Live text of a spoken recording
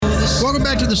Welcome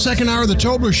back to the second hour of the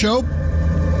Tobler Show.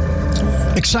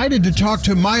 Excited to talk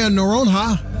to Maya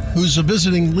Noronha, who's a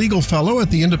visiting legal fellow at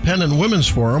the Independent Women's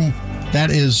Forum.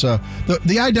 That is the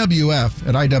IWF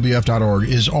at IWF.org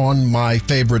is on my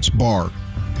favorites bar.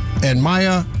 And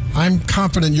Maya, I'm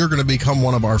confident you're going to become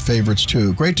one of our favorites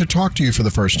too. Great to talk to you for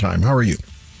the first time. How are you?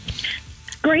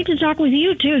 Great to talk with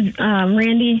you too,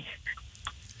 Randy.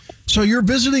 So you're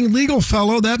visiting legal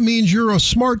fellow. That means you're a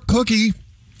smart cookie.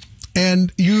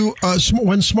 And you,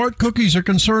 when smart cookies are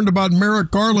concerned about Merrick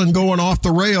Garland going off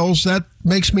the rails, that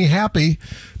makes me happy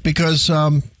because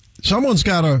someone's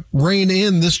got to rein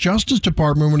in this Justice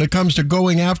Department when it comes to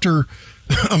going after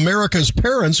America's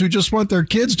parents who just want their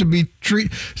kids to be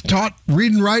taught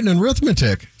reading, writing, and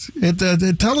arithmetic.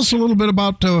 Tell us a little bit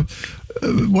about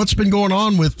what's been going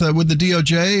on with the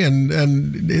DOJ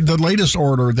and the latest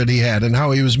order that he had and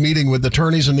how he was meeting with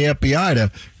attorneys and the FBI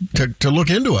to look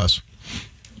into us.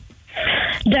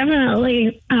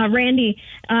 Definitely, Randy.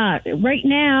 Right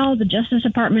now, the Justice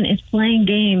Department is playing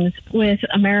games with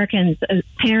Americans,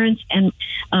 parents and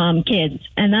kids,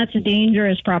 and that's a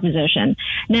dangerous proposition.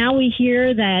 Now we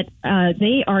hear that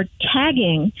they are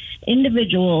tagging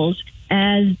individuals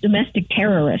as domestic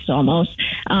terrorists almost,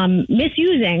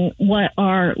 misusing what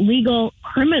are legal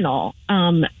criminal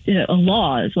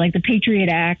laws like the Patriot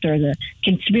Act or the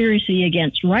Conspiracy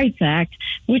Against Rights Act,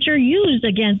 which are used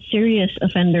against serious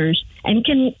offenders and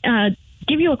can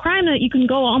give you a crime that you can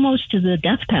go almost to the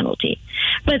death penalty.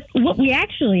 But what we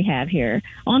actually have here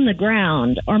on the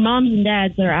ground are moms and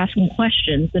dads that are asking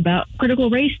questions about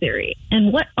critical race theory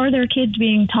and what are their kids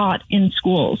being taught in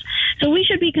schools. So we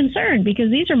should be concerned because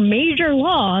these are major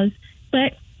laws,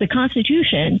 but the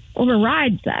Constitution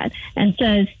overrides that and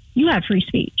says you have free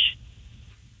speech.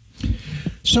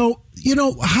 So,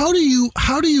 how do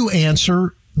you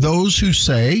answer those who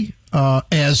say,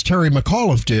 as Terry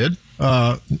McAuliffe did,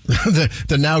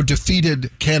 the now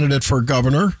defeated candidate for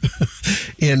governor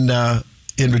in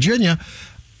Virginia,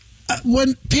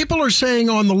 when people are saying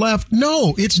on the left,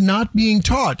 no, it's not being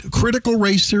taught. Critical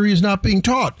race theory is not being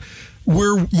taught.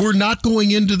 We're not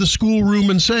going into the schoolroom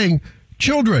and saying,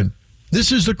 children,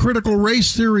 this is the critical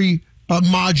race theory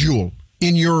module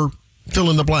in your fill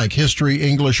in the blank, history,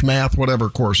 English, math, whatever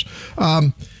course.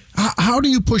 How do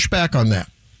you push back on that?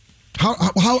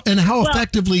 How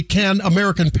effectively can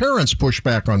American parents push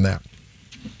back on that?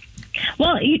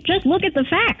 Well, you just look at the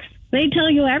facts. They tell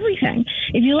you everything.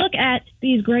 If you look at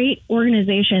these great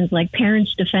organizations like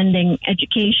Parents Defending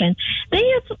Education, they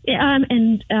have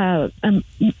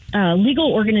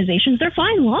legal organizations. They're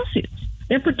filing lawsuits.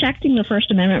 They're protecting the First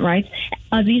Amendment rights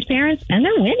of these parents, and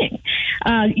they're winning.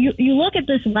 You look at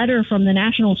this letter from the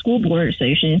National School Board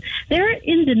Association, they're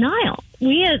in denial.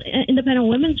 We at Independent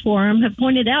Women's Forum have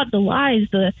pointed out the lies,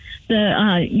 the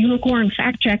unicorn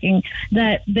fact-checking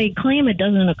that they claim it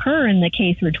doesn't occur in the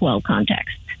K through 12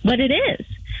 context. But it is.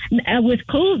 With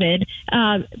COVID,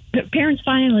 parents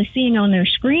finally seeing on their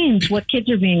screens what kids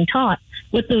are being taught,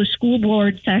 what those school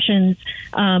board sessions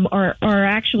are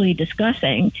actually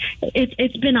discussing.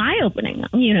 It's been eye-opening.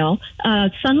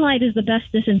 Sunlight is the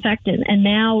best disinfectant, and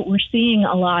now we're seeing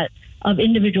a lot of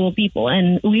individual people,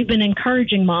 and we've been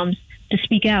encouraging moms to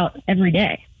speak out every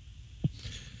day.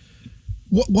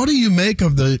 What do you make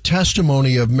of the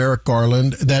testimony of Merrick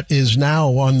Garland that is now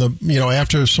on the,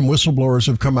 after some whistleblowers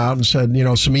have come out and said,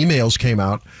 some emails came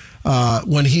out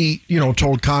when he,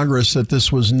 told Congress that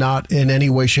this was not in any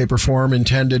way, shape or form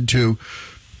intended to,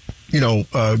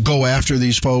 go after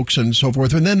these folks and so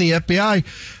forth. And then the FBI,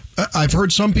 I've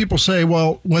heard some people say,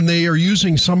 well, when they are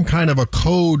using some kind of a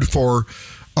code for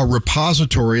a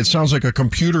repository, it sounds like a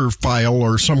computer file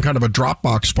or some kind of a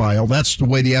Dropbox file. That's the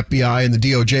way the FBI and the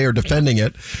DOJ are defending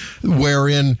it,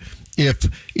 wherein if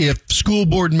school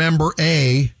board member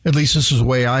A, at least this is the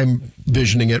way I'm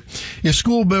visioning it, if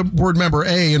school board member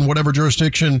A in whatever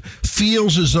jurisdiction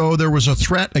feels as though there was a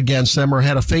threat against them or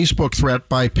had a Facebook threat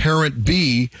by parent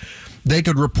B, they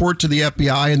could report to the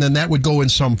FBI and then that would go in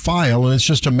some file. And it's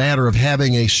just a matter of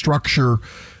having a structure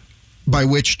by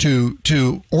which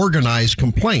to organize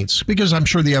complaints, because I'm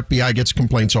sure the FBI gets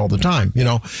complaints all the time.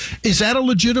 Is that a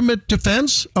legitimate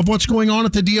defense of what's going on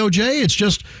at the DOJ? It's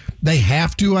just they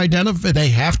have to identify, they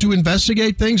have to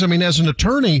investigate things. I mean, as an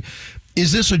attorney,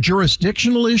 is this a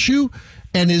jurisdictional issue?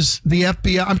 And is the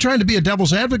FBI, I'm trying to be a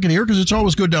devil's advocate here because it's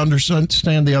always good to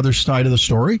understand the other side of the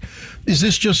story. Is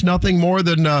this just nothing more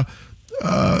than a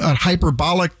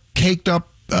hyperbolic, caked up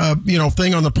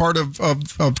thing on the part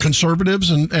of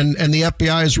conservatives, and the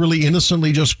FBI is really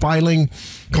innocently just filing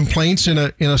complaints in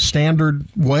a standard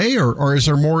way, or is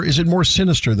there more? Is it more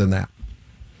sinister than that?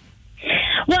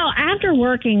 Well, after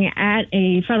working at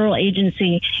a federal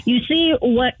agency, you see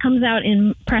what comes out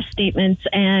in press statements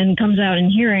and comes out in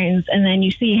hearings, and then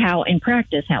you see how, in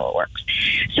practice, how it works.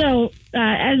 So,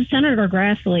 as Senator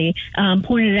Grassley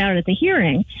pointed out at the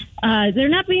hearing, they're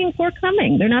not being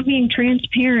forthcoming. They're not being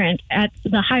transparent at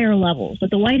the higher levels, at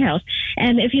the White House.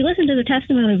 And if you listen to the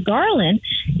testimony of Garland,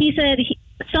 he said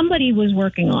somebody was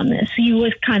working on this. He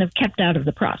was kind of kept out of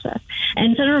the process.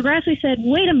 And Senator Grassley said,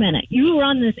 wait a minute, you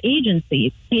run this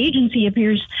agency. The agency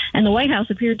appears, and the White House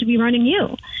appeared to be running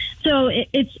you. So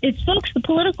it's folks, the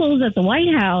politicals at the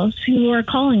White House who are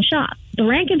calling shots. The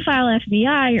rank and file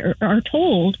FBI are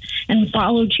told and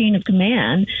follow chain of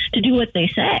command to do what they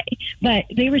say. But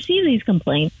they receive these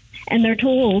complaints, and they're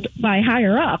told by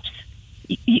higher ups,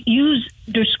 use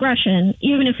discretion,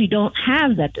 even if you don't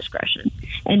have that discretion,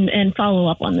 and follow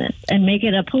up on this and make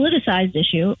it a politicized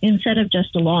issue instead of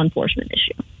just a law enforcement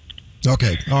issue.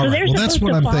 Okay. All right. Well, that's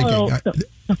what I'm thinking.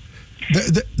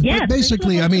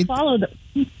 Basically, I mean,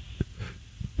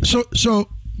 so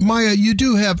Maya, you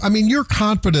do have, I mean, you're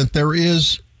confident there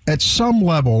is at some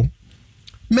level,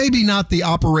 maybe not the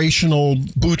operational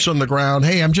boots on the ground.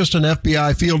 Hey, I'm just an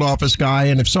FBI field office guy,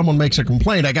 and if someone makes a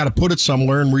complaint, I got to put it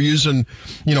somewhere, and we're using,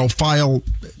 file,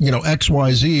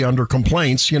 XYZ under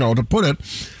complaints, to put it.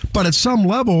 But at some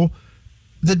level,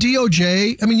 the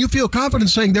DOJ, I mean, you feel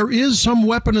confident saying there is some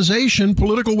weaponization,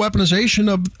 political weaponization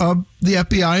of the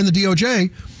FBI and the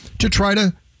DOJ to try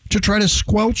to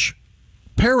squelch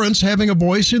parents having a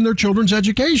voice in their children's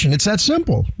education. It's that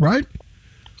simple, right?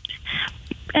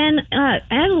 And as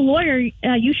a lawyer,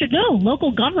 you should know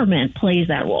local government plays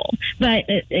that role. But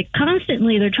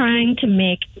constantly they're trying to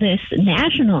make this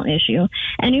national issue.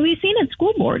 And we've seen at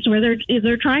school boards where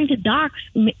they're trying to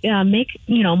make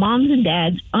moms and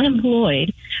dads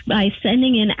unemployed by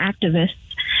sending in activists,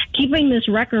 keeping this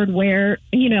record where,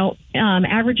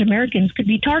 average Americans could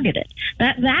be targeted.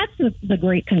 That's the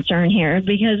great concern here,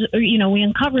 because, we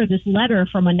uncovered this letter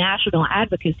from a national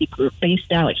advocacy group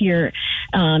based out here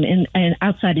in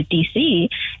outside of D.C.,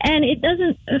 and it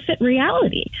doesn't fit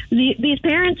reality. These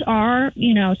parents are,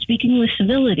 speaking with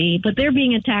civility, but they're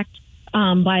being attacked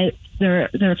by their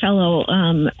fellow,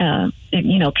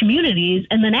 communities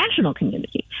and the national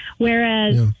community.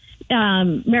 Whereas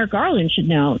Merrick Garland should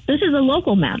know this is a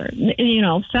local matter.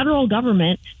 Federal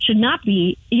government should not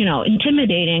be,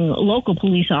 intimidating local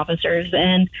police officers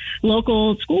and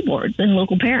local school boards and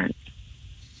local parents.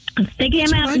 They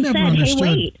came out and said, hey,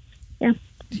 wait. Yeah.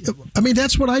 I mean,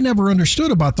 that's what I never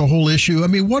understood about the whole issue. I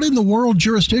mean, what in the world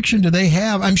jurisdiction do they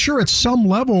have? I'm sure at some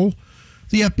level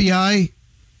the FBI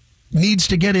needs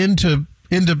to get into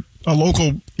a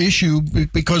local issue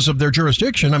because of their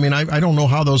jurisdiction. I mean, I don't know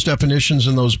how those definitions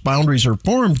and those boundaries are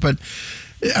formed, but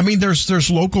I mean, there's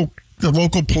the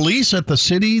local police at the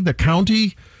city, the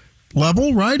county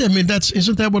level, right? I mean,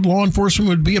 isn't that what law enforcement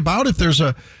would be about? If there's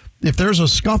a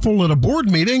scuffle at a board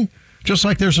meeting, just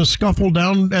like there's a scuffle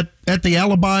down at the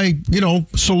Alibi,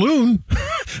 saloon,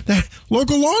 that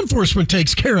local law enforcement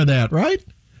takes care of that, right?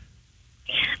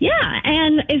 Yeah,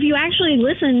 and if you actually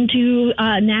listen to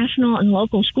national and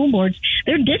local school boards,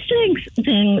 they're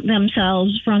distancing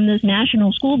themselves from this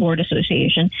National School Board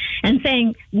Association and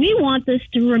saying, we want this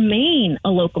to remain a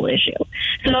local issue.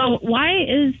 So why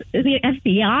is the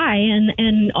FBI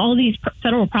and all these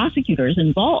federal prosecutors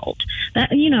involved?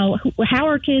 That, how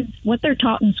are kids, what they're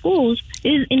taught in schools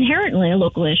is inherently a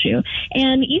local issue.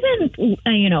 And even,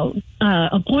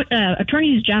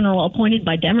 attorneys general appointed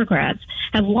by Democrats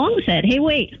have long said, hey,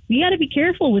 wait, we got to be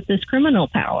careful with this criminal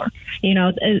power.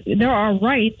 There are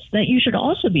rights that you should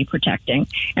also be protecting.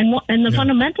 And the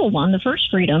fundamental one, the first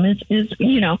freedom is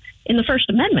in the First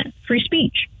Amendment, free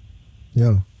speech.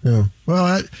 Yeah. Yeah.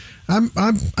 Well,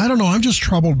 I don't know. I'm just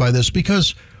troubled by this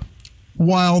because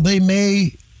while we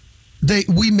may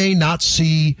not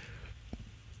see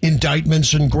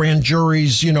indictments and grand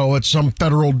juries, at some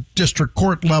federal district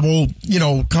court level,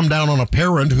 come down on a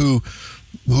parent who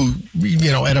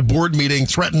at a board meeting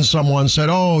threatened someone, said,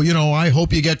 oh, I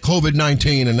hope you get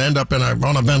COVID-19 and end up on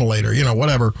a ventilator,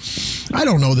 whatever. I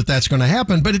don't know that that's going to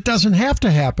happen, but it doesn't have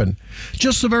to happen.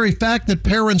 Just the very fact that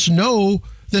parents know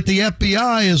that the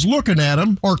FBI is looking at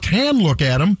them or can look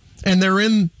at them and they're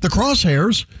in the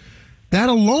crosshairs, that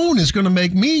alone is going to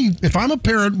make me, if I'm a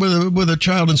parent with a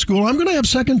child in school, I'm going to have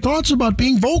second thoughts about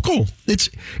being vocal.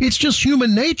 It's just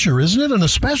human nature, isn't it? And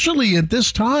especially at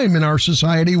this time in our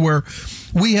society where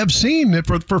we have seen it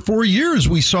for 4 years,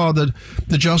 we saw the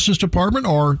Justice Department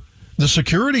or the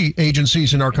security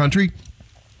agencies in our country,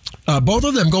 both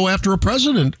of them go after a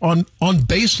president on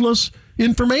baseless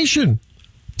information,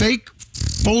 fake,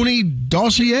 phony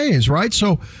dossiers, right?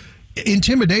 So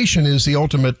intimidation is the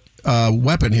ultimate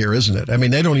weapon here, isn't it? I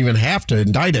mean, they don't even have to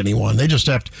indict anyone. They just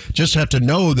have to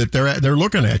know that they're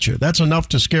looking at you. That's enough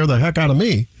to scare the heck out of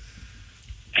me.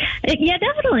 Yeah,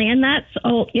 definitely. And that's a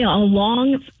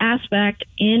long aspect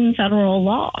in federal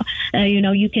law.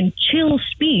 You can chill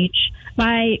speech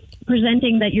by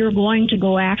presenting that you're going to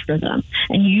go after them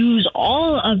and use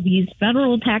all of these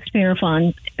federal taxpayer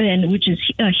funds, and which is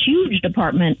a huge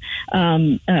department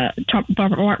funded at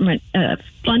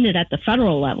the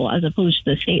federal level as opposed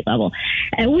to the state level.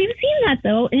 And we've seen that,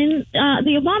 though, in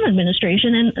the Obama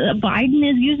administration, and Biden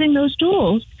is using those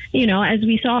tools, as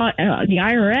we saw the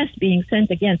IRS being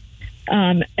sent against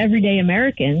everyday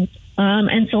Americans,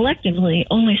 and selectively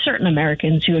only certain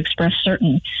Americans who express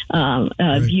certain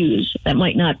views that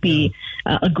might not be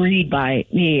agreed by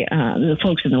the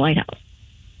folks in the White House.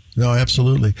 No,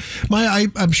 absolutely.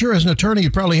 I'm sure as an attorney,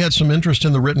 you probably had some interest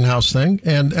in the Rittenhouse thing.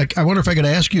 And I wonder if I could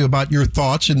ask you about your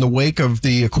thoughts in the wake of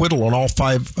the acquittal on all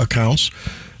five counts.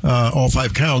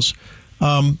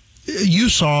 You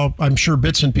saw, I'm sure,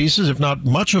 bits and pieces, if not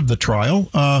much of the trial.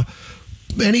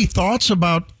 Any thoughts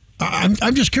about...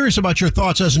 I'm just curious about your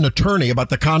thoughts as an attorney about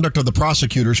the conduct of the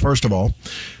prosecutors, first of all,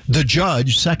 the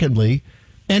judge, secondly,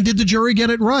 and did the jury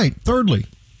get it right, thirdly?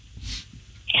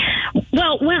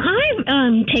 Well, when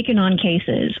I've taken on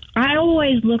cases, I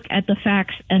always look at the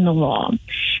facts and the law.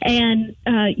 And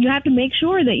you have to make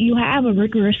sure that you have a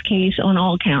rigorous case on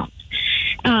all counts.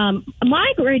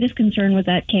 My greatest concern with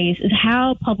that case is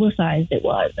how publicized it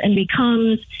was and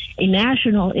becomes a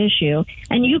national issue.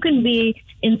 And you can be,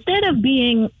 instead of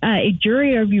being a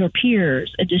jury of your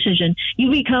peers, a decision, you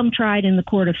become tried in the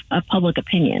court of public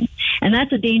opinion. And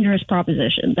that's a dangerous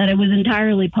proposition, that it was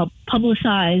entirely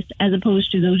publicized as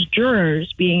opposed to those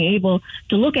jurors being able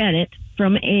to look at it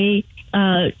from a,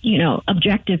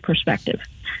 objective perspective.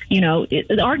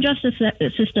 Our justice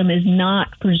system is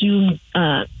not presumed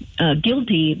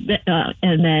guilty,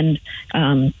 and then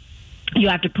you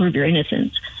have to prove your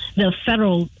innocence. The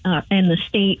federal and the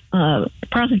state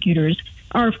prosecutors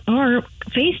are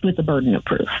faced with the burden of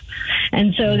proof,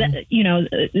 and so that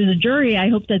the jury. I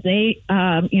hope that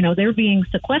they're being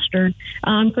sequestered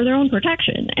for their own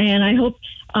protection, and I hope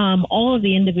all of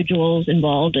the individuals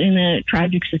involved in a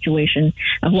tragic situation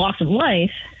of loss of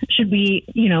life should be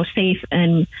safe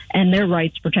and their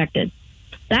rights protected.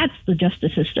 That's the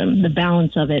justice system, the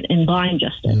balance of it in blind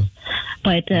justice. Yeah.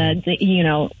 But,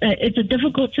 it's a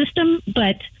difficult system,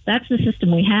 but that's the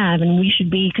system we have. And we should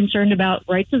be concerned about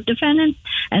rights of defendants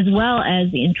as well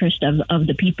as the interest of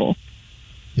the people.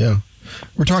 Yeah.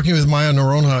 We're talking with Maya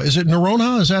Noronha. Is it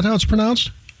Noronha? Is that how it's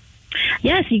pronounced?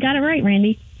 Yes, you got it right,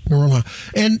 Randy. Noronha.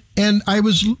 And I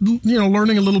was,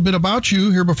 learning a little bit about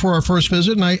you here before our first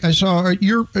visit, and I saw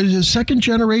you're a second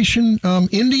generation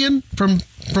Indian from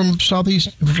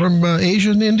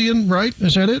Asian Indian, right?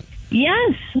 Is that it?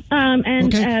 Yes,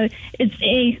 okay.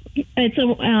 It's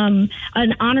an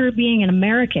honor being an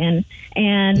American,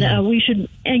 and we should,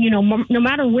 no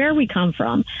matter where we come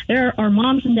from, there are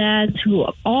moms and dads who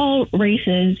all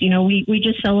races. We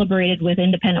just celebrated with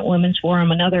Independent Women's Forum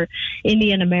another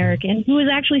Indian American who is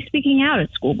actually speaking out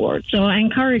at school board. So I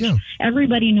encourage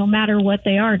everybody, no matter what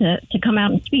they are, to come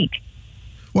out and speak.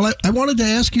 Well, I wanted to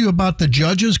ask you about the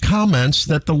judge's comments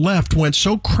that the left went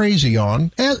so crazy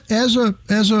on as a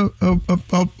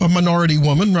minority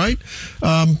woman, right?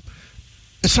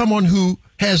 Someone who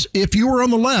has, if you were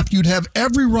on the left, you'd have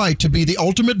every right to be the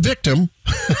ultimate victim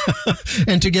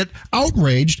and to get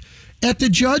outraged at the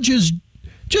judge's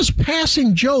just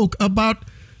passing joke about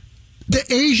the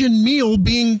Asian meal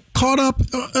being caught up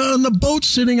on the boat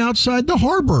sitting outside the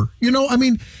harbor.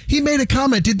 He made a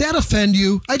comment. Did that offend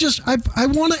you? I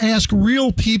want to ask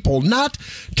real people, not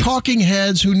talking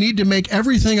heads who need to make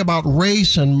everything about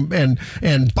race and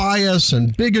bias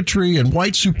and bigotry and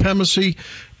white supremacy.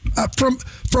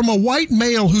 From a white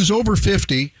male who's over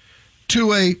 50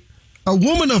 to a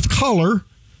woman of color,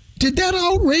 did that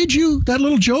outrage you? That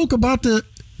little joke about the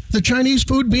Chinese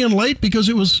food being late because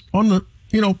it was on the,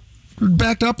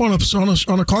 backed up on a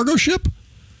cargo ship?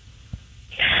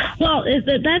 Well,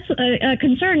 that's a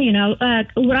concern.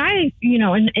 What I,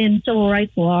 in civil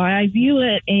rights law, I view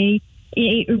it a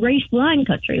race-blind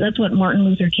country. That's what Martin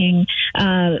Luther King,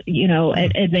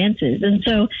 advances. And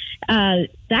so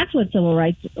that's what civil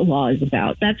rights law is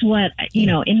about. That's what,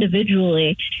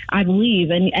 individually I believe.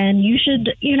 And you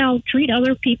should, treat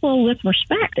other people with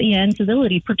respect and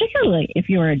civility, particularly if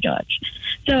you're a judge.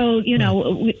 So,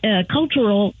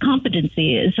 cultural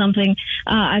competency is something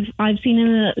I've seen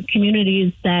in the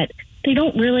communities that they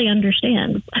don't really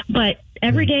understand. But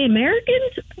everyday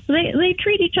Americans, they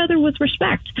treat each other with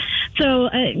respect. So,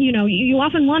 you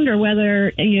often wonder whether,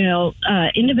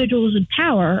 individuals in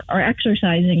power are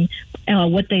exercising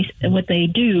what they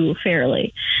do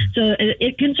fairly. So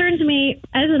it concerns me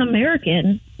as an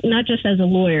American, not just as a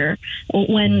lawyer,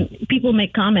 when people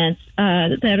make comments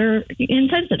that are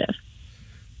insensitive.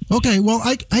 Okay, well,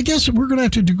 I guess we're going to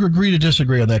have to agree to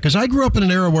disagree on that, because I grew up in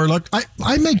an era where, look,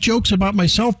 I make jokes about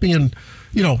myself being,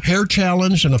 hair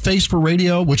challenged and a face for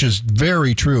radio, which is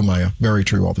very true, Maya, very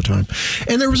true all the time.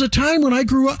 And there was a time when I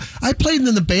grew up, I played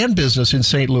in the band business in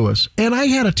St. Louis, and I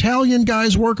had Italian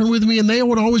guys working with me, and they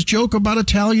would always joke about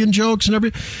Italian jokes and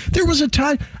everything. There was a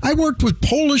time I worked with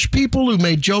Polish people who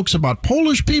made jokes about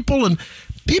Polish people, and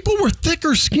people were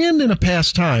thicker skinned in a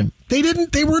past time. They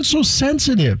weren't so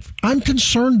sensitive. I'm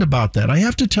concerned about that. I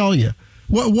have to tell you.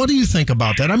 What do you think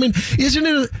about that? I mean, isn't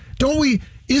it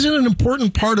an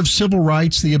important part of civil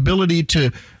rights, the ability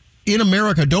to, in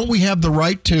America, don't we have the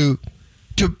right to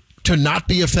not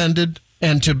be offended,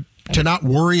 and to not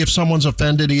worry if someone's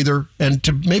offended either, and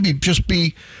to maybe just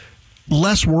be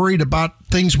less worried about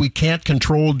things we can't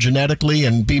control genetically,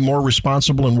 and be more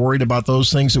responsible and worried about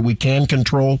those things that we can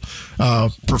control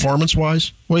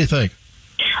performance-wise? What do you think?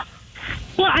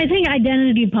 Well, I think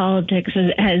identity politics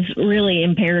has really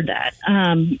impaired that.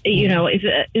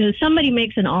 If somebody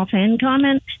makes an offhand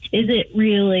comment, is it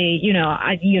really,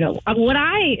 what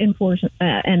I enforce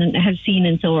and have seen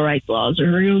in civil rights laws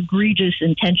are real egregious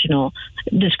intentional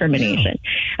discrimination.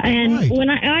 Yeah. And when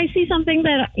I see something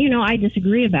that, I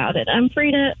disagree about it, I'm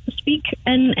free to speak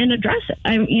and address it.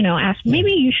 Ask,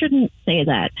 maybe you shouldn't say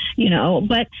that,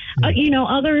 but,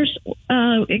 others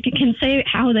can say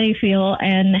how they feel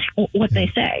and what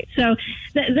they say. So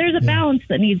there's a balance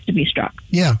that needs to be struck.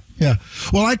 Yeah.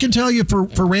 Well, I can tell you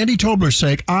for Randy Tobler's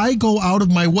sake, I go out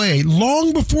of my way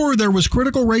long before there was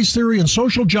critical race theory and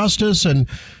social justice and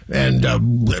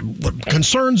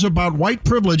concerns about white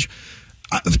privilege.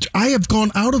 I have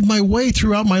gone out of my way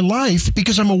throughout my life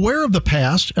because I'm aware of the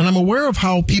past, and I'm aware of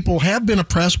how people have been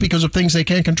oppressed because of things they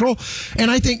can't control.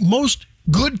 And I think most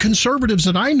good conservatives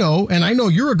that I know, and I know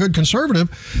you're a good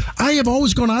conservative, I have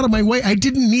always gone out of my way. I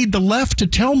didn't need the left to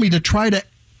tell me to try to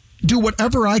do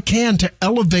whatever I can to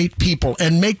elevate people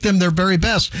and make them their very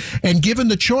best. And given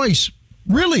the choice,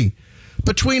 really,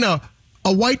 between a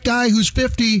white guy who's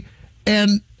 50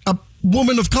 and a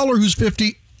woman of color who's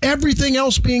 50, everything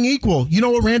else being equal, you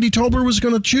know what Randy Tobler was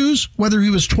going to choose, whether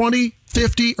he was 20,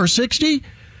 50, or 60?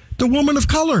 The woman of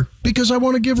color, because I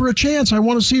want to give her a chance. I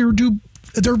want to see her do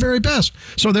their very best.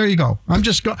 So there you go. I'm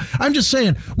just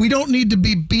saying, we don't need to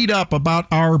be beat up about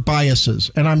our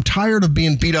biases, and I'm tired of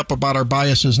being beat up about our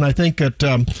biases. And I think that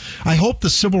I hope the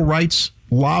civil rights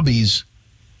lobbies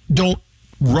don't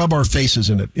rub our faces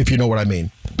in it, if you know what I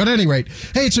mean. But at any rate,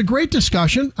 hey, it's a great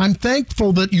discussion. I'm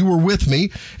thankful that you were with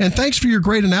me, and thanks for your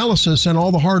great analysis and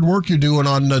all the hard work you're doing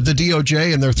on the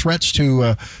DOJ and their threats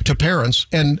to parents.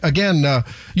 And again,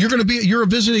 you're a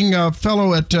visiting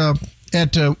fellow at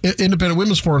Independent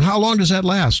Women's Forum. How long does that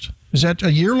last? Is that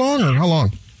a year long, or how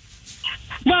long?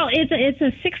 Well, it's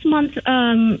a 6-month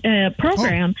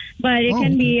program, but it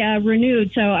can be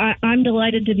renewed. So I'm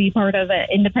delighted to be part of an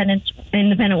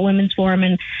Independent Women's Forum,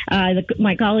 and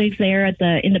my colleagues there at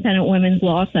the Independent Women's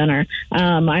Law Center.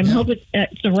 I hope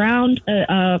it's around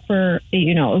for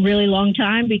a really long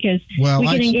time, because we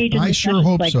can engage in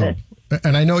discussions like this.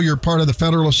 And I know you're part of the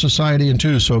Federalist Society, and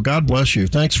too, so God bless you.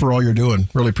 Thanks for all you're doing.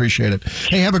 Really appreciate it.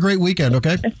 Hey, have a great weekend,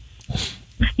 okay?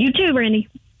 You too, Randy.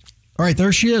 All right,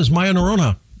 there she is, Maya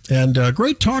Noronha. And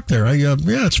great talk there.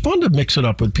 It's fun to mix it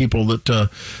up with people that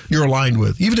you're aligned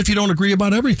with, even if you don't agree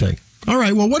about everything. All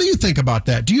right, well, what do you think about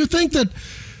that? Do you think that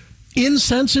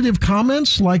insensitive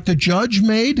comments like the judge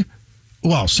made,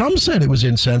 well, some said it was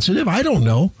insensitive. I don't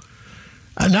know.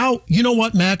 Now, you know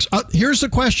what, Max? Here's the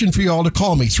question for you all to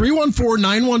call me.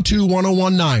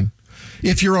 314-912-1019.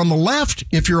 If you're on the left,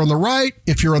 if you're on the right,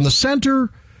 if you're on the center,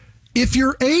 if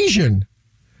you're Asian,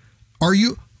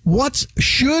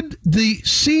 should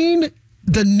the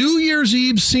New Year's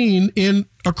Eve scene in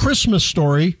A Christmas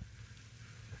Story,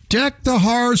 deck the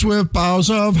hearths with boughs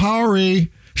of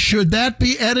holly, should that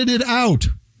be edited out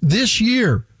this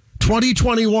year,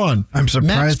 2021? I'm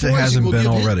surprised it hasn't been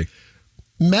already.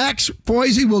 Max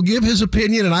Foisey will give his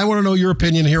opinion, and I want to know your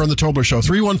opinion here on the Tobler Show.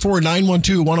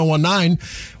 314-912-1019,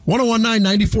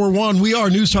 1019-94.1. We are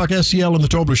News Talk STL and the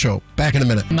Tobler Show. Back in a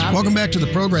minute. Welcome back to the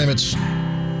program. It's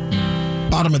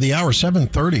bottom of the hour,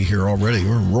 7:30 here already.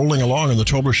 We're rolling along on the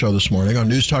Tobler Show this morning on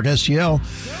News Talk STL.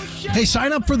 Hey,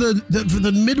 sign up for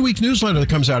the midweek newsletter that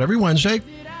comes out every Wednesday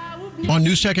on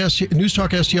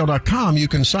newstalkstl.com. You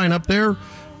can sign up there.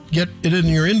 get it in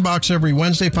your inbox every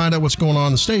Wednesday. Find out what's going on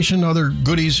in the station, other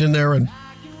goodies in there, and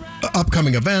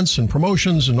upcoming events and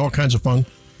promotions and all kinds of fun.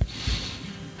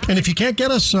 And if you can't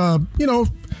get us, the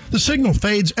signal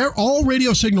fades. All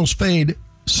radio signals fade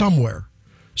somewhere.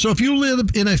 So if you live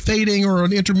in a fading or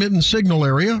an intermittent signal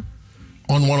area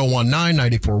on 101.9,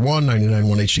 94.1,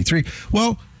 99.1 HD3,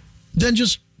 well, then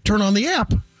just turn on the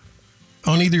app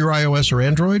on either your iOS or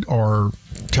Android, or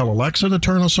tell Alexa to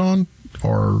turn us on,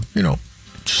 or,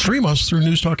 stream us through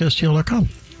newstalkstl.com.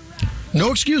 No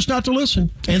excuse not to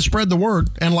listen, and spread the word,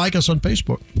 and like us on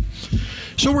Facebook.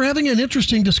 So we're having an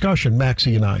interesting discussion,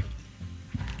 Maxie and I.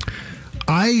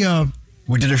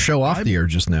 We did a show off the air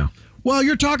just now. Well,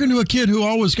 you're talking to a kid who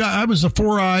always I was the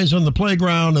four eyes on the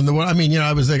playground, and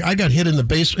I got hit in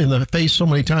the face so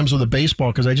many times with a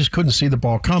baseball because I just couldn't see the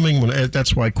ball coming.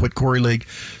 That's why I quit Corey League.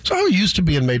 So I was used to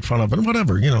being made fun of, and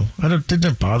whatever, it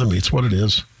didn't bother me. It's what it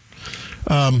is.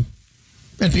 And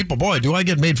people, boy, do I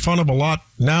get made fun of a lot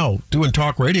now doing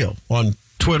talk radio on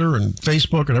Twitter and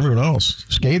Facebook and everyone else.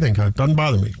 Scathing, doesn't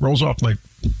bother me. Rolls off my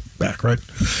back, right?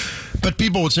 But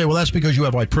people would say, well, that's because you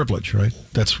have white privilege, right?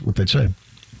 That's what they'd say.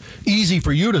 Easy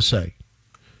for you to say.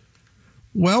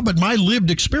 Well, but my lived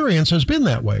experience has been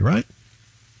that way, right?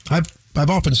 I've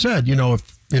often said,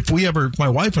 if my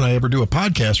wife and I ever do a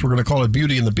podcast, we're going to call it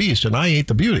Beauty and the Beast, and I ain't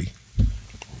the beauty.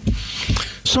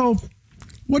 So,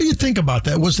 what do you think about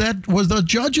that? Was the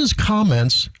judge's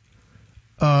comments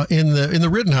in the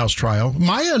Rittenhouse trial?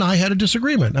 Maya and I had a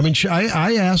disagreement. I mean,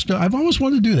 I asked. I've always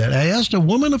wanted to do that. I asked a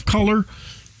woman of color,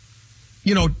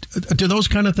 do those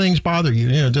kind of things bother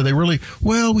you? Do they really?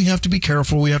 Well, we have to be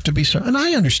careful. We have to be. And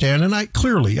I understand. And I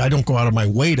don't go out of my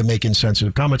way to make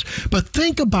insensitive comments. But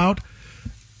think about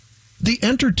the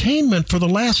entertainment for the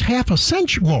last half a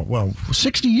century. Well,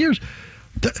 60 years.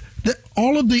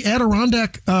 All of the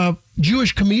Adirondack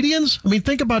Jewish comedians. I mean,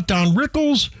 think about Don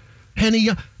Rickles, Henny,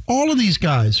 all of these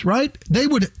guys, right? They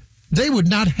would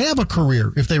not have a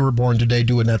career if they were born today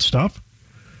doing that stuff.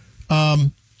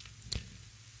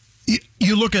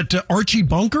 You look at Archie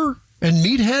Bunker and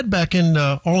Meathead back in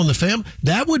All in the Family.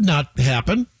 That would not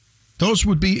happen. Those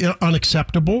would be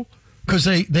unacceptable because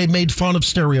they made fun of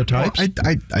stereotypes. Well,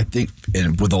 I think,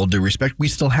 and with all due respect, we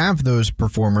still have those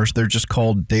performers. They're just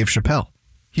called Dave Chappelle.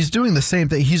 He's doing the same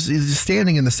thing. He's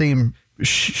standing in the same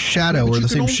shadow or the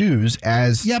same shoes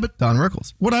as Don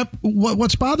Rickles.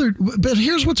 But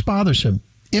here's what's bothersome.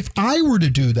 If I were to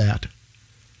do that,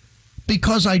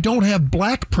 because I don't have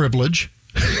black privilege,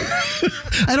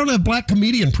 I don't have black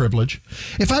comedian privilege.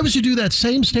 If I was to do that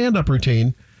same stand-up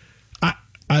routine,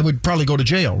 I would probably go to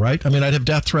jail, right? I mean, I'd have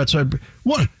death threats.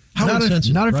 What? How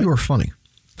insensitive? Not if you were funny.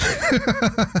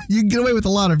 You can get away with a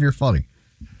lot if you're funny.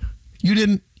 You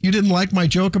didn't like my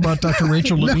joke about Dr.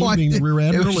 Rachel Levine being the rear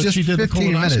admiral as she did the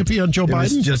colonoscopy on Joe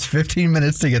Biden? It was just 15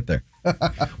 minutes to get there.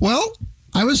 Well,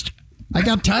 I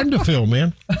got time to fill,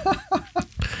 man.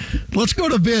 Let's go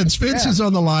to Vince. Vince is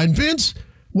on the line. Vince,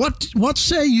 what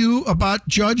say you about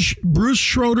Judge Bruce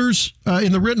Schroeder's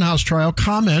in the Rittenhouse trial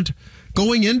comment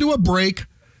going into a break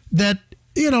that,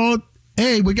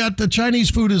 hey, we got the Chinese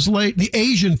food is late. The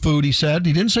Asian food, he said.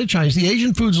 He didn't say Chinese. The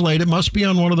Asian food's late. It must be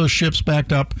on one of those ships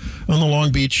backed up on the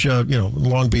Long Beach,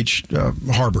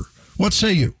 harbor. What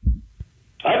say you?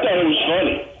 I thought it was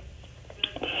funny.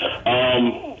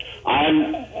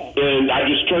 I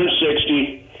just turned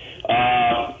 60,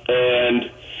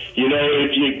 and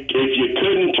if you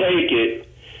couldn't take it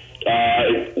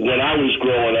when I was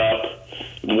growing up,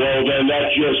 well, then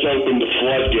that just opened the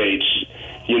floodgates.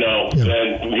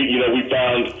 And we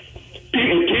found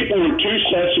people were too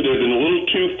sensitive and a little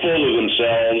too full of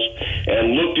themselves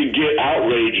and looked to get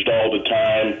outraged all the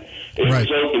time. It was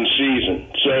open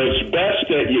season. So it's best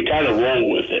that you kind of roll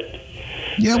with it.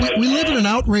 Yeah, we live in an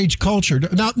outrage culture.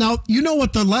 Now, you know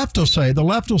what the left will say. The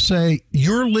left will say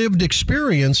your lived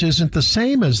experience isn't the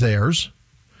same as theirs,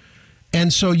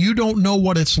 and so you don't know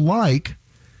what it's like.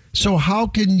 So how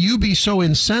can you be so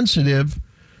insensitive?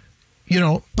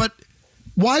 But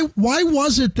why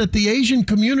was it that the Asian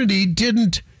community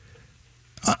didn't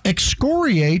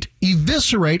excoriate,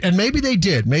 eviscerate, and maybe they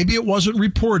did, maybe it wasn't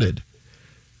reported,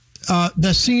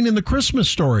 the scene in The Christmas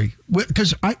Story?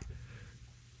 Because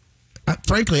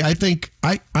frankly, I think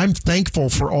I'm thankful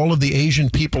for all of the Asian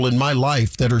people in my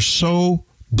life that are so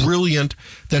brilliant,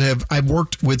 I've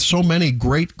worked with so many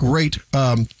great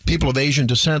people of Asian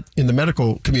descent in the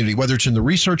medical community, whether it's in the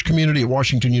research community at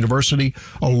Washington University,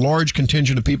 a large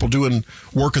contingent of people doing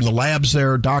work in the labs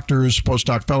there, doctors,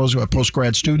 postdoc fellows,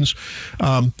 post-grad students,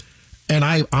 and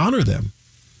I honor them.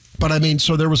 But I mean,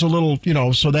 so there was a little,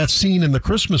 so that scene in The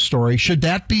Christmas Story, should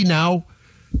that now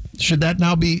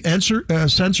be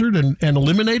censored and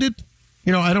eliminated?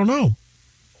 I don't know.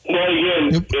 Well,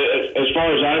 again, as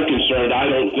far as I'm concerned, I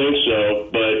don't think so.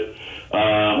 But,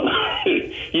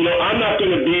 I'm not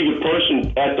going to be the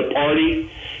person at the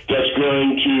party that's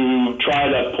going to try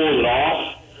to pull it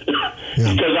off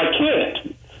because I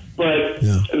can't. But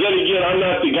then again, I'm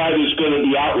not the guy that's going to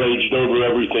be outraged over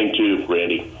everything too,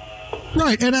 Randy.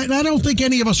 Right, and I don't think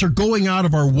any of us are going out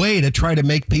of our way to try to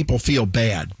make people feel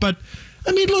bad. But,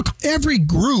 I mean, look, every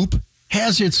group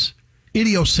has its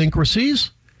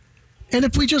idiosyncrasies. And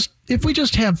if we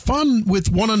just have fun with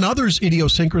one another's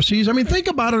idiosyncrasies, I mean, think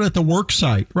about it at the work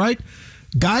site, right?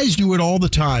 Guys do it all the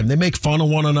time. They make fun of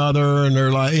one another, and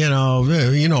they're like, you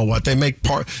know what? They make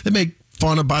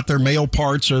fun about their male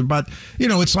parts, or about,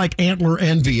 it's like antler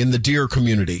envy in the deer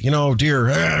community. Deer,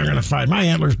 I'm going to fight. My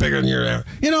antler's bigger than your.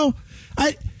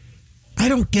 I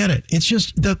don't get it. It's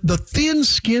just the thin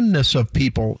skinnedness of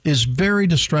people is very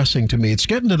distressing to me. It's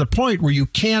getting to the point where you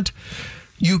can't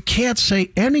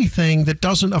say anything that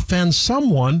doesn't offend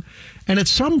someone, and at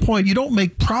some point you don't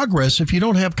make progress if you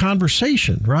don't have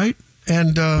conversation, right?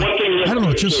 And I don't know.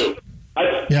 It's just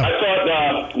I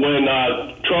thought when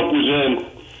Trump was in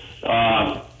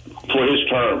for his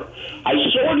term, I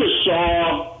sort of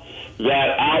saw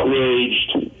that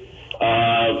outraged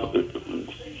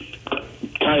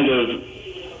kind of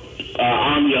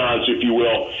ambiance, if you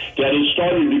will, that it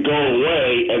started to go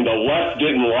away, and the left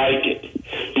didn't like it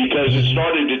because it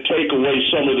started to take away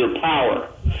some of their power.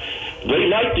 They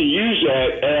like to use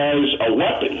that as a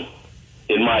weapon,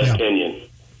 in my opinion.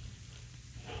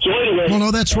 So anyway, well,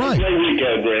 no, that's right. Great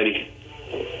weekend, Brady.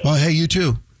 Well, hey, you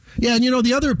too. Yeah, and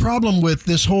the other problem with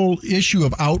this whole issue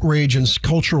of outrage and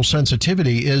cultural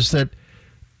sensitivity is that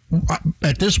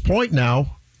at this point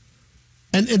now,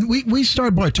 and we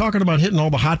started by talking about hitting all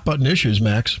the hot button issues,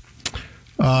 Max.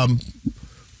 I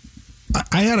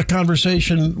had a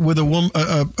conversation with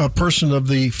a person of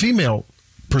the female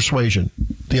persuasion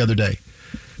the other day,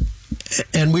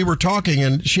 and we were talking,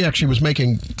 and she actually was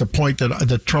making the point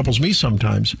that troubles me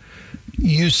sometimes.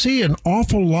 You see an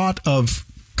awful lot of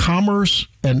commerce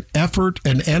and effort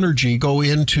and energy go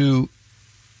into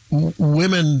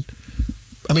women.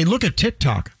 I mean, look at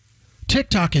TikTok.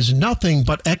 TikTok is nothing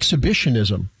but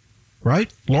exhibitionism,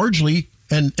 right? Largely,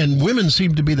 and women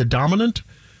seem to be the dominant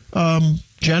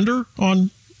gender on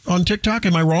TikTok.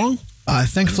 Am I wrong?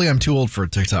 Thankfully, I'm too old for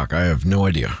TikTok. I have no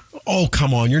idea. Oh,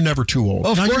 come on. You're never too old.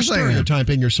 Of course you're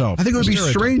stereotyping yourself. I think it would be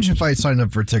strange if I signed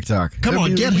up for TikTok. Come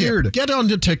on, get here. Get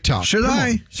onto TikTok. Should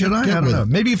I? I don't know.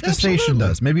 Maybe if the station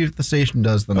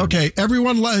does. Then okay,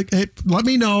 everyone, let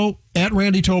me know at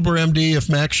Randy Tobler, MD, if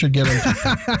Max should get on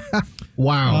TikTok.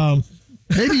 Wow.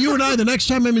 Maybe you and I, the next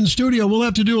time I'm in studio, we'll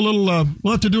have to do a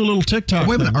little TikTok.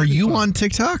 Wait a minute, are you on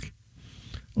TikTok?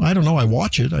 Well, I don't know. I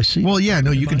watch it. I see. Well, yeah,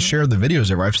 no, you can share the videos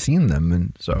there. I've seen them,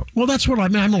 and so. Well, that's what I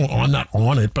mean. I'm not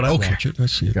on it, but I watch it. I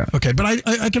see it. Okay, but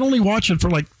I can only watch it for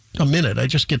like a minute. I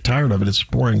just get tired of it. It's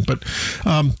boring. But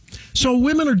so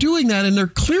women are doing that, and they're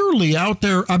clearly out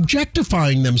there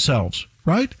objectifying themselves,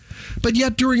 right? But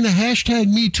yet during the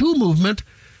 #MeToo movement,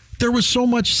 there was so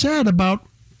much said about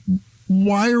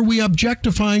why are we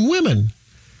objectifying women?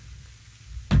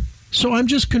 So I'm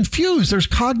just confused. There's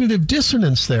cognitive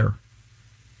dissonance there.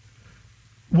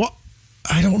 What?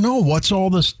 I don't know. What's all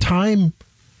the time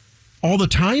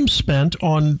spent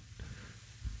on,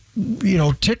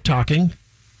 TikToking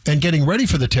and getting ready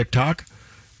for the TikTok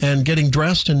and getting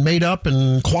dressed and made up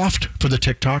and coiffed for the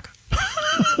TikTok.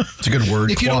 It's a good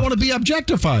word. If you don't want to be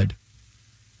objectified.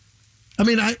 I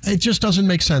mean, it just doesn't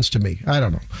make sense to me. I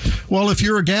don't know. Well, if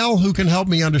you're a gal who can help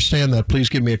me understand that, please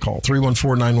give me a call.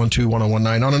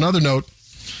 314-912-1019. On another note,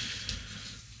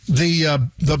 the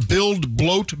Build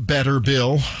Bloat Better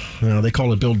bill, they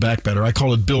call it Build Back Better. I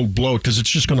call it Build Bloat because it's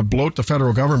just going to bloat the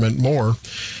federal government more.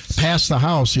 Passed the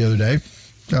House the other day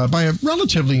by a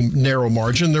relatively narrow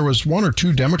margin. There was one or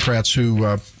two Democrats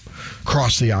who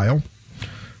crossed the aisle,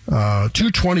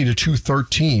 220 to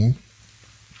 213.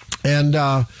 And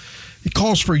it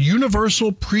calls for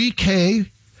universal pre-K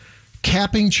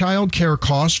capping child care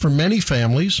costs for many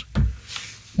families,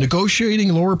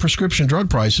 negotiating lower prescription drug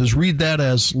prices, read that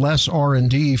as less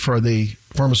R&D for the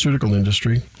pharmaceutical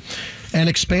industry, and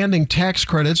expanding tax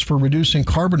credits for reducing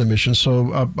carbon emissions.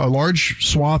 So a large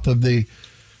swath of the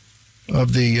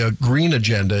green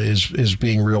agenda is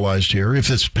being realized here if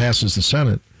this passes the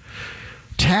Senate.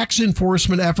 Tax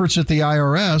enforcement efforts at the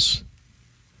IRS,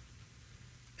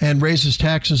 and raises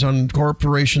taxes on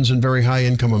corporations and very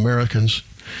high-income Americans.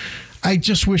 I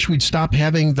just wish we'd stop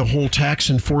having the whole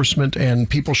tax enforcement and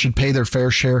people should pay their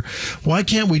fair share. Why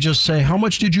can't we just say, how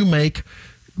much did you make?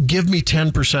 Give me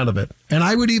 10% of it. And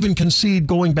I would even concede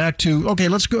going back to, okay,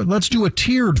 let's do a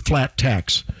tiered flat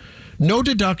tax. no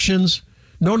deductions,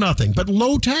 no nothing, but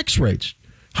low tax rates.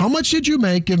 How much did you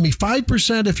make? Give me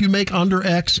 5% if you make under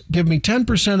X. Give me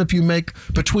 10% if you make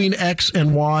between X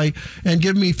and Y. And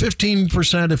give me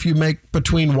 15% if you make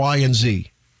between Y and Z.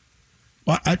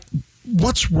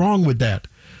 What's wrong with that?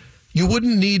 You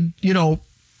wouldn't need, the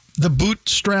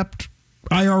bootstrapped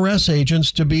IRS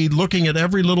agents to be looking at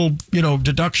every little,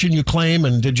 deduction you claim.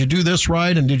 And did you do this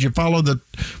right? And did you follow the,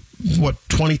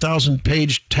 20,000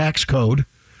 page tax code?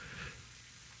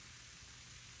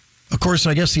 Of course,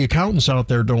 I guess the accountants out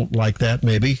there don't like that,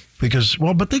 maybe, because,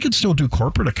 but they could still do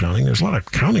corporate accounting. There's a lot of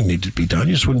accounting needs to be done.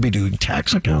 You just wouldn't be doing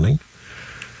tax accounting.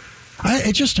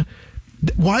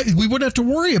 Why we wouldn't have to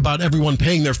worry about everyone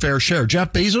paying their fair share.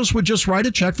 Jeff Bezos would just write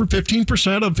a check for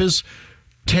 15% of his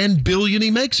 $10 billion he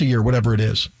makes a year, whatever it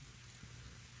is.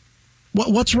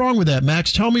 What's wrong with that,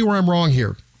 Max? Tell me where I'm wrong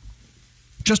here.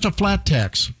 Just a flat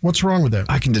tax. What's wrong with that?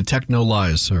 I can detect no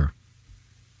lies, sir.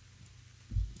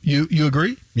 You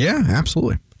agree? Yeah,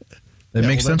 absolutely. That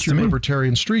makes sense to me. That's your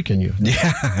libertarian streak in you.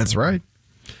 Yeah, that's right.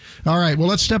 All right, well,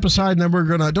 let's step aside, and then we're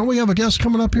going to... Don't we have a guest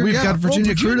coming up here? We've got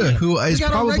Virginia Kruta, who is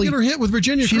probably... a regular hit with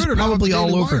Virginia Kruta. She's probably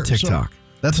all over TikTok.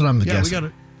 That's what I'm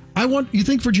guessing. You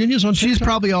think Virginia's on TikTok? She's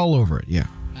probably all over it, yeah.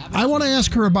 I want to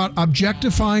ask her about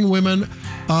objectifying women,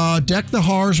 deck the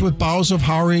Hars with boughs of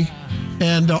Hari,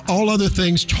 and all other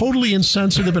things totally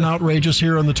insensitive and outrageous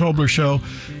here on the Tobler Show.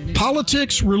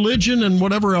 Politics, religion, and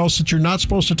whatever else that you're not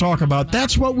supposed to talk about.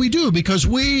 That's what we do because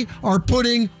we are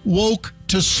putting woke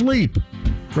to sleep.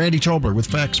 Randy Tobler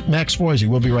with Max Foisey.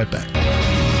 We'll be right back.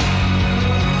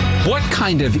 What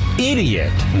kind of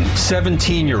idiot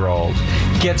 17-year-old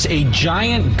gets a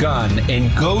giant gun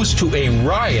and goes to a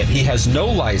riot? He has no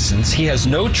license. He has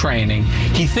no training.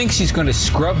 He thinks he's going to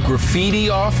scrub graffiti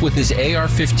off with his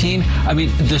AR-15. I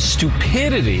mean, the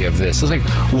stupidity of this is like,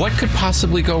 what could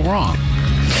possibly go wrong?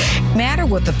 Matter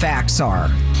what the facts are.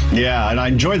 Yeah, and I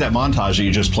enjoyed that montage that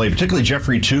you just played, particularly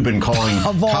Jeffrey Toobin calling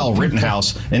Kyle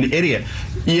Rittenhouse an idiot.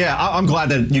 Yeah, I'm glad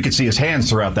that you could see his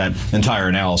hands throughout that entire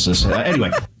analysis.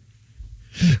 Anyway.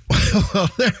 Well,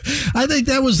 I think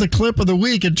that was the clip of the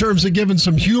week in terms of giving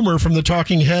some humor from the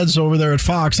talking heads over there at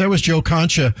Fox. That was Joe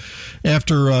Concha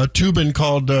after Toobin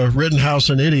called Rittenhouse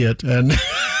an idiot. And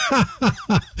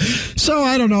so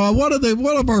I don't know.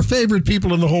 One of our favorite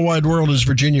people in the whole wide world is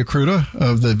Virginia Kruta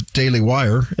of the Daily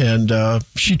Wire. And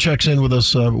she checks in with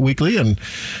us weekly. And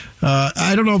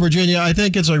I don't know, Virginia. I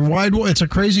think it's a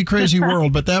crazy, crazy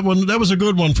world. But that was a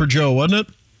good one for Joe, wasn't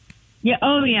it? Yeah.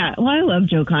 Oh, yeah. Well, I love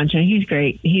Joe Concha. He's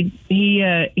great.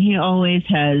 He always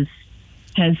has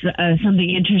something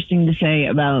interesting to say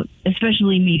about,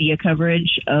 especially media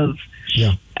coverage of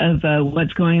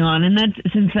what's going on. And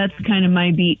since that's kind of my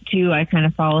beat too, I kind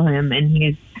of follow him, and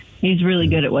he's really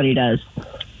good at what he does.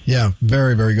 Yeah,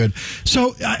 very, very good.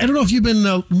 So I don't know if you've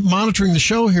been monitoring the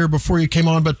show here before you came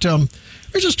on, but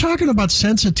we're just talking about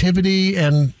sensitivity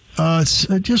and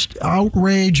just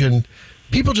outrage and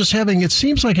people just having, it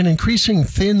seems like, an increasing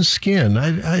thin skin.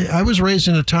 I was raised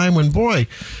in a time when,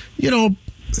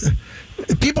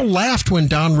 people laughed when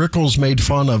Don Rickles made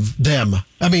fun of them.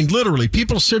 I mean, literally,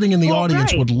 people sitting in the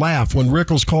audience would laugh when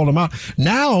Rickles called them out.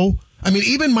 Now, I mean,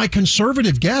 even my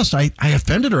conservative guest, I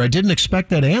offended her. I didn't expect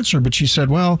that answer, but she said,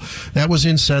 well, that was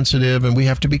insensitive and we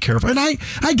have to be careful. And I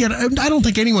get it. I don't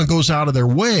think anyone goes out of their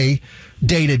way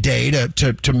day to day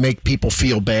to make people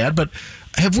feel bad, but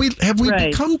have we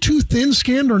become too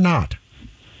thin-skinned or not?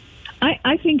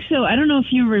 I think so. I don't know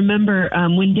if you remember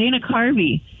when Dana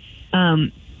Carvey,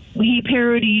 he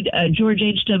parodied George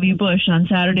H.W. Bush on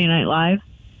Saturday Night Live,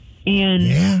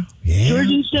 and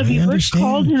George H.W. Bush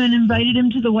called him and invited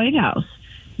him to the White House.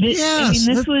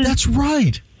 That's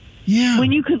right. Yeah,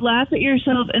 when you could laugh at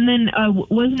yourself, and then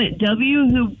wasn't it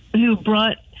W who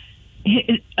brought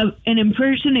an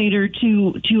impersonator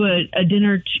to a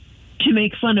dinner to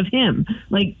make fun of him?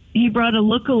 Like, he brought a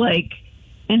lookalike,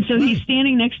 and so he's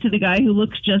standing next to the guy who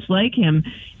looks just like him,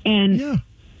 and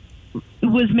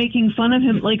was making fun of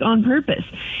him, like, on purpose.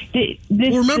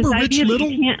 Remember Rich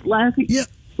Little? You can't laugh at,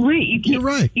 right? You're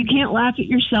right. You can't laugh at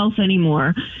yourself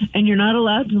anymore, and you're not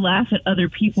allowed to laugh at other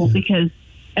people because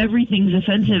everything's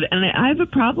offensive. And I have a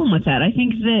problem with that. I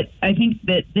think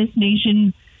that this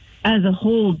nation as a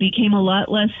whole became a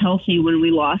lot less healthy when we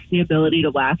lost the ability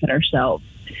to laugh at ourselves.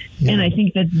 Yeah. And I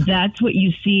think that's what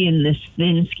you see in this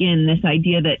thin skin, this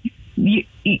idea that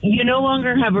you no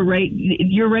longer have a right.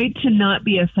 Your right to not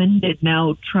be offended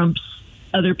now trumps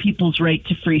other people's right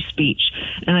to free speech.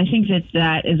 And I think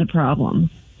that is a problem.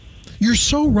 You're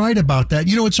so right about that.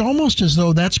 It's almost as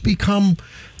though that's become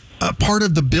a part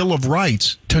of the Bill of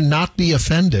Rights to not be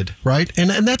offended, right? And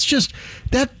that's just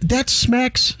that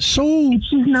smacks so it's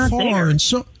just not far there. and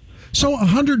so So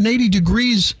 180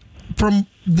 degrees from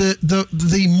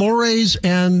the mores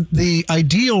and the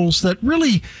ideals that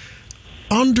really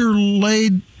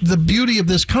underlaid the beauty of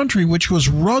this country, which was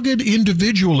rugged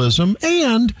individualism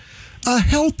and a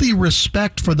healthy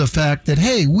respect for the fact that,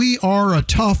 hey, we are a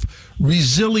tough,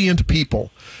 resilient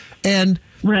people. And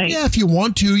yeah, if you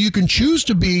want to, you can choose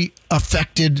to be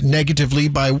affected negatively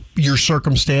by your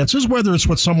circumstances, whether it's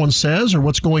what someone says or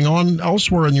what's going on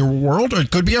elsewhere in your world, or it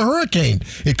could be a hurricane.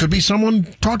 It could be someone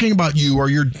talking about you or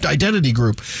your identity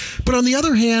group. But on the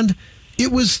other hand,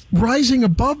 it was rising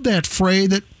above that fray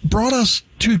that brought us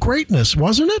to greatness,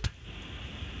 wasn't it?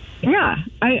 Yeah,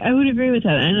 I would agree with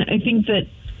that. And I think that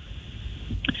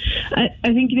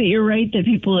you're right that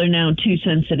people are now too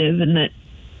sensitive, and that,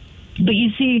 but you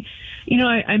see,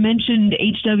 I mentioned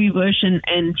H.W. Bush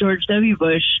and George W.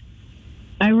 Bush.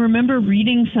 I remember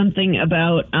reading something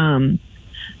about, I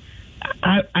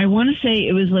want to say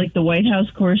it was like the White House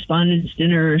Correspondents'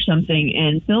 Dinner or something,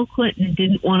 and Bill Clinton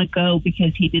didn't want to go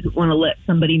because he didn't want to let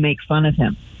somebody make fun of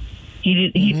him.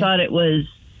 He thought it was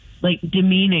like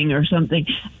demeaning or something.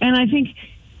 And I think,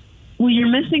 well, you're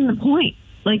missing the point.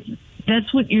 Like,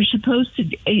 that's what you're supposed to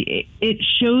do. It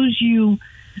shows you.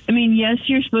 I mean, yes,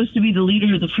 you're supposed to be the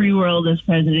leader of the free world as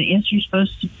president. Yes, you're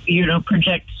supposed to,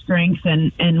 project strength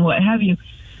and what have you.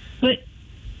 But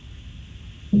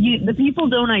the people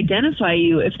don't identify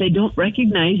you if they don't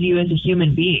recognize you as a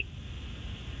human being.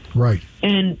 Right.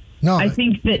 And I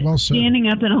think that standing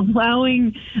up and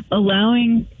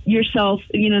allowing yourself,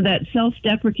 that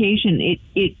self-deprecation,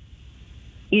 it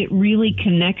really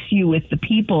connects you with the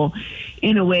people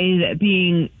in a way that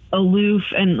being aloof,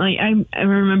 and like I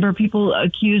remember people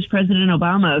accuse President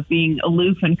Obama of being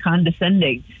aloof and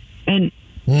condescending, and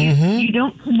you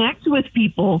don't connect with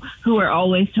people who are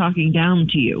always talking down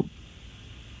to you,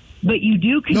 but you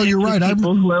do connect with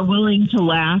people who are willing to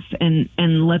laugh and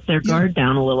let their guard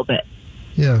down a little bit.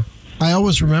 Yeah, I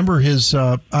always remember his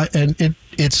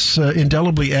it's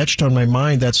indelibly etched on my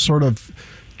mind, that sort of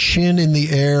chin in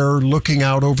the air, looking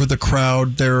out over the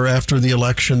crowd there after the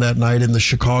election that night in the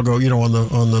Chicago,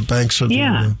 on the banks of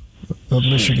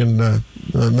Michigan,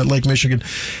 Lake Michigan.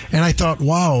 And I thought,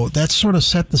 wow, that sort of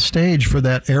set the stage for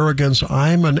that arrogance.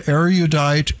 I'm an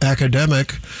erudite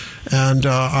academic, and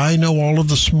I know all of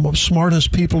the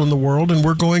smartest people in the world, and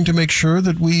we're going to make sure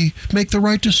that we make the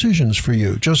right decisions for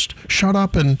you. Just shut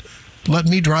up and let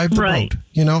me drive the boat,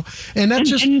 And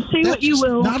that's just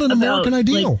not an American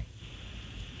ideal.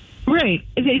 Right.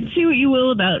 Say what you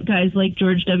will about guys like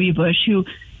George W. Bush, who,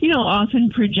 often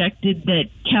projected that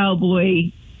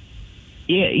cowboy,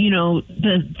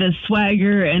 the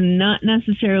swagger and not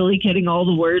necessarily getting all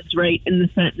the words right in the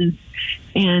sentence.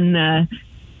 And,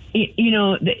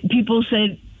 people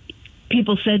said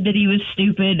that he was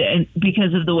stupid and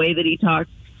because of the way that he talked,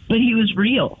 but he was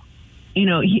real.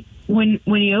 When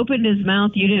he opened his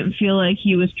mouth, you didn't feel like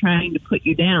he was trying to put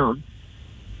you down.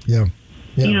 Yeah.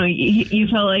 Yeah. You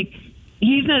felt like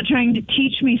he's not trying to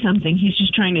teach me something. He's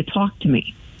just trying to talk to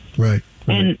me. Right.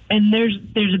 And there's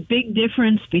a big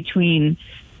difference between,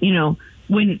 when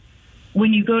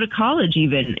you go to college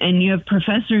even and you have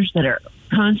professors that are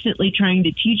constantly trying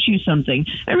to teach you something.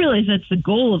 I realize that's the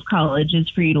goal of college, is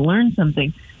for you to learn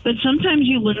something. But sometimes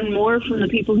you learn more from the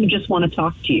people who just want to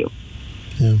talk to you.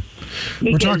 Yeah.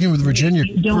 We're talking with Virginia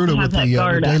Kruta with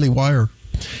the Daily Wire.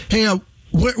 Hey,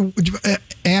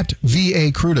 at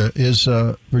VA Kruta is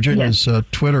Virginia's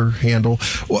Twitter handle.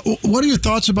 What are your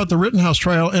thoughts about the Rittenhouse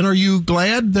trial? And are you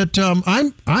glad that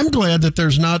I'm glad that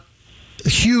there's not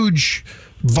huge,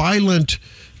 violent,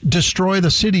 destroy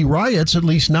the city riots, at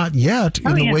least not yet,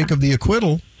 in the wake of the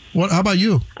acquittal. How about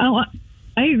you? Oh,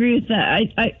 I agree with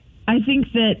that. I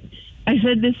think that I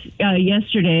said this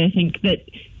yesterday. I think that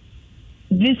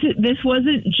this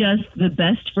wasn't just the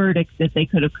best verdict that they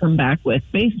could have come back with.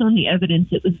 Based on the evidence,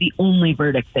 it was the only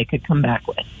verdict they could come back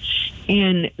with,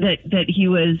 and that he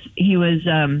was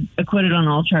acquitted on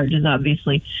all charges,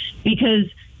 obviously, because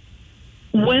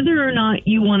whether or not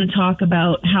you want to talk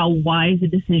about how wise a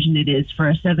decision it is for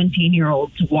a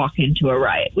 17-year-old to walk into a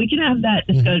riot, we can have that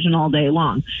discussion all day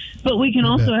long. But we can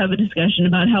also have a discussion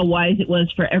about how wise it was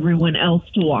for everyone else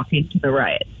to walk into the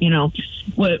riot,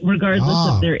 regardless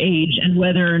of their age and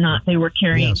whether or not they were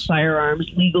carrying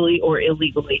firearms legally or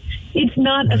illegally. It's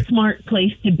not a smart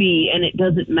place to be, and it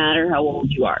doesn't matter how old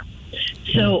you are.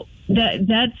 So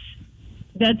that's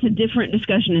a different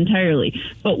discussion entirely.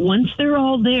 But once they're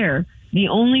all there, the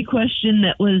only question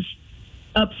that was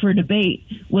up for debate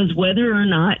was whether or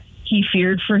not he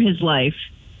feared for his life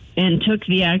and took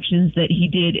the actions that he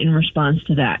did in response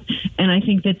to that. And I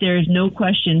think that there is no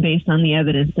question, based on the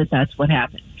evidence, that that's what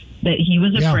happened, that he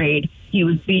was afraid He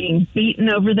was being beaten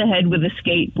over the head with a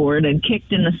skateboard and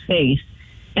kicked in the face.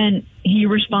 And he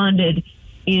responded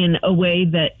in a way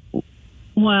that,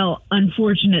 while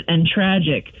unfortunate and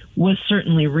tragic, was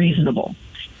certainly reasonable.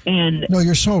 And no,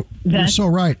 you're so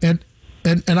right. And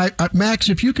I Max,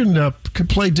 if you can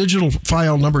play digital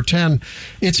file number 10,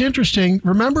 it's interesting.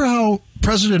 Remember how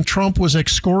President Trump was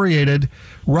excoriated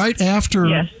right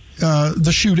after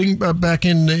the shooting back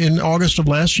in August of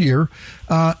last year.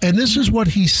 And this is what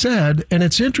he said. And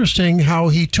it's interesting how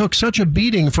he took such a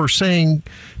beating for saying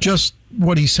just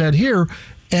what he said here.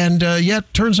 And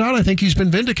yet, turns out, I think he's been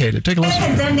vindicated. Take a listen.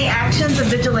 Condemn the actions of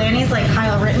vigilantes like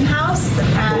Kyle Rittenhouse.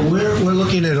 Well, we're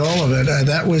looking at all of it.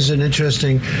 That was an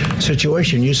interesting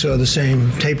situation. You saw the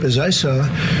same tape as I saw,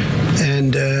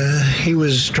 and he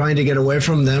was trying to get away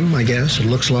from them, I guess, it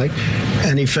looks like,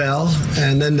 and he fell,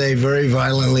 and then they very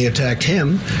violently attacked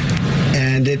him.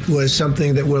 And it was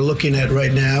something that we're looking at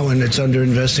right now, and it's under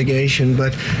investigation.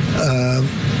 But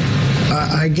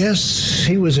I guess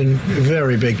he was in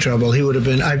very big trouble. He would have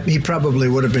been. He probably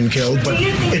would have been killed. But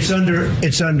it's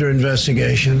under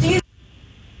investigation.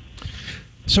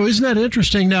 So isn't that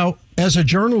interesting? Now, as a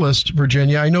journalist,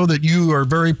 Virginia, I know that you are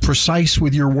very precise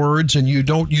with your words and you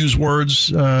don't use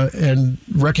words and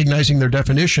recognizing their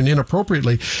definition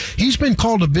inappropriately. He's been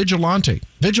called a vigilante.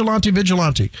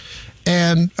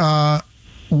 And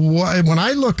when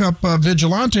I look up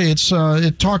vigilante,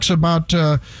 it talks about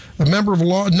a member of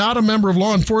law, not a member of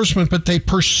law enforcement, but they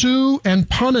pursue and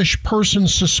punish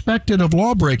persons suspected of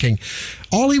law breaking.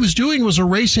 All he was doing was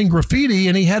erasing graffiti,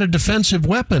 and he had a defensive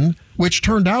weapon, which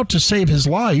turned out to save his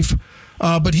life.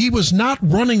 But he was not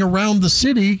running around the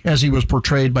city, as he was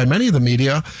portrayed by many of the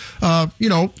media,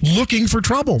 looking for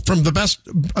trouble from the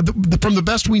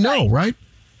best we know, right?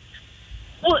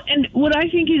 Well, and what I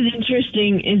think is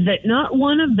interesting is that not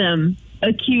one of them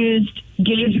accused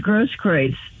Gage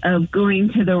Grosskreutz of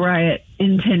going to the riot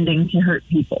intending to hurt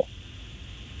people.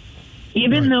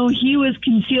 Even though he was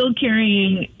concealed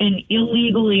carrying an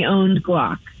illegally owned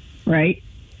Glock, right?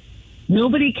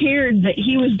 Nobody cared that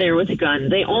he was there with a gun.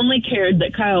 They only cared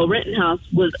that Kyle Rittenhouse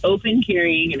was open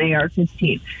carrying an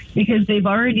AR-15 because they've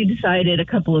already decided a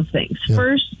couple of things. Yeah.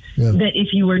 First, that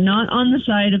if you were not on the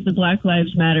side of the Black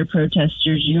Lives Matter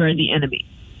protesters, you are the enemy.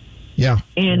 Yeah.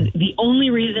 And the only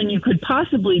reason you could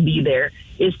possibly be there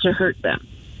is to hurt them.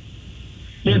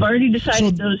 They've already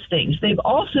decided those things. They've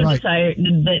also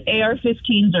decided that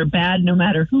AR-15s are bad no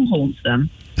matter who holds them.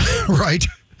 Right.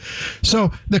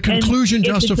 So the conclusion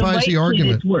justifies the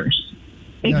argument. It's worse.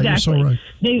 Exactly. Yeah, you're so right.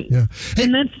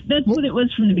 And that's what it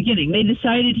was from the beginning. They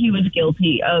decided he was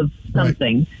guilty of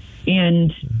something,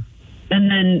 and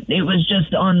then it was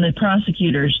just on the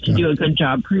prosecutors to do a good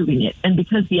job proving it. And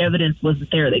because the evidence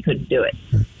wasn't there, they couldn't do it.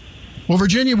 Well,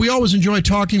 Virginia, we always enjoy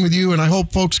talking with you, and I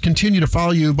hope folks continue to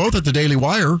follow you both at the Daily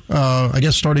Wire, I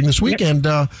guess starting this week, and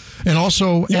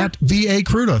also at VA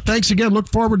Kruta. Thanks again. Look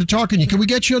forward to talking to you. Can we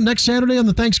get you next Saturday on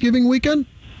the Thanksgiving weekend?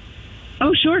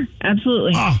 Oh, sure.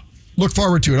 Absolutely. Look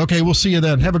forward to it. Okay, we'll see you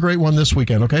then. Have a great one this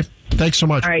weekend, okay? Thanks so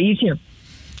much. All right, you too.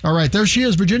 All right, there she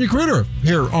is, Virginia Kruta,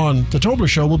 here on The Tobler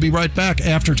Show. We'll be right back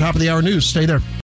after top of the hour news. Stay there.